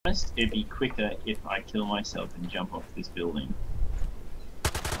honest, it'd be quicker if I kill myself and jump off this building.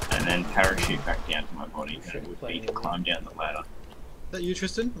 And then parachute back down to my body than it would be to climb down the ladder. Is that you,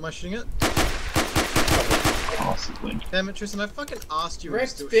 Tristan? Am I shooting it? Possibly. Damn it, Tristan, I fucking asked you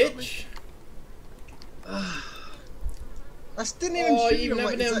Wrecked, and you still shot me. bitch! I didn't even shoot you. You I'm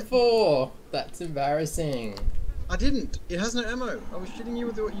have like, an M4! That's embarrassing. I didn't. It has no ammo. I was shooting you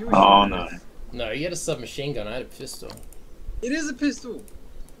with what you were shooting. Oh no. No, you had a submachine gun, I had a pistol. It is a pistol.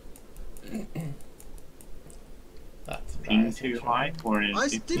 That's Ping too high for an I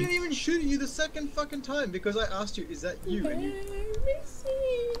M50? didn't even shoot you the second fucking time because I asked you, is that you? And you...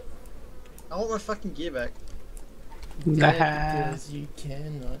 I want my fucking gear back. Because you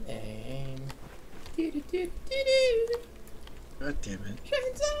cannot aim. God damn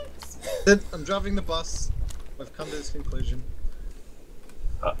it. I'm driving the bus. I've come to this conclusion.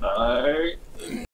 Uh-oh.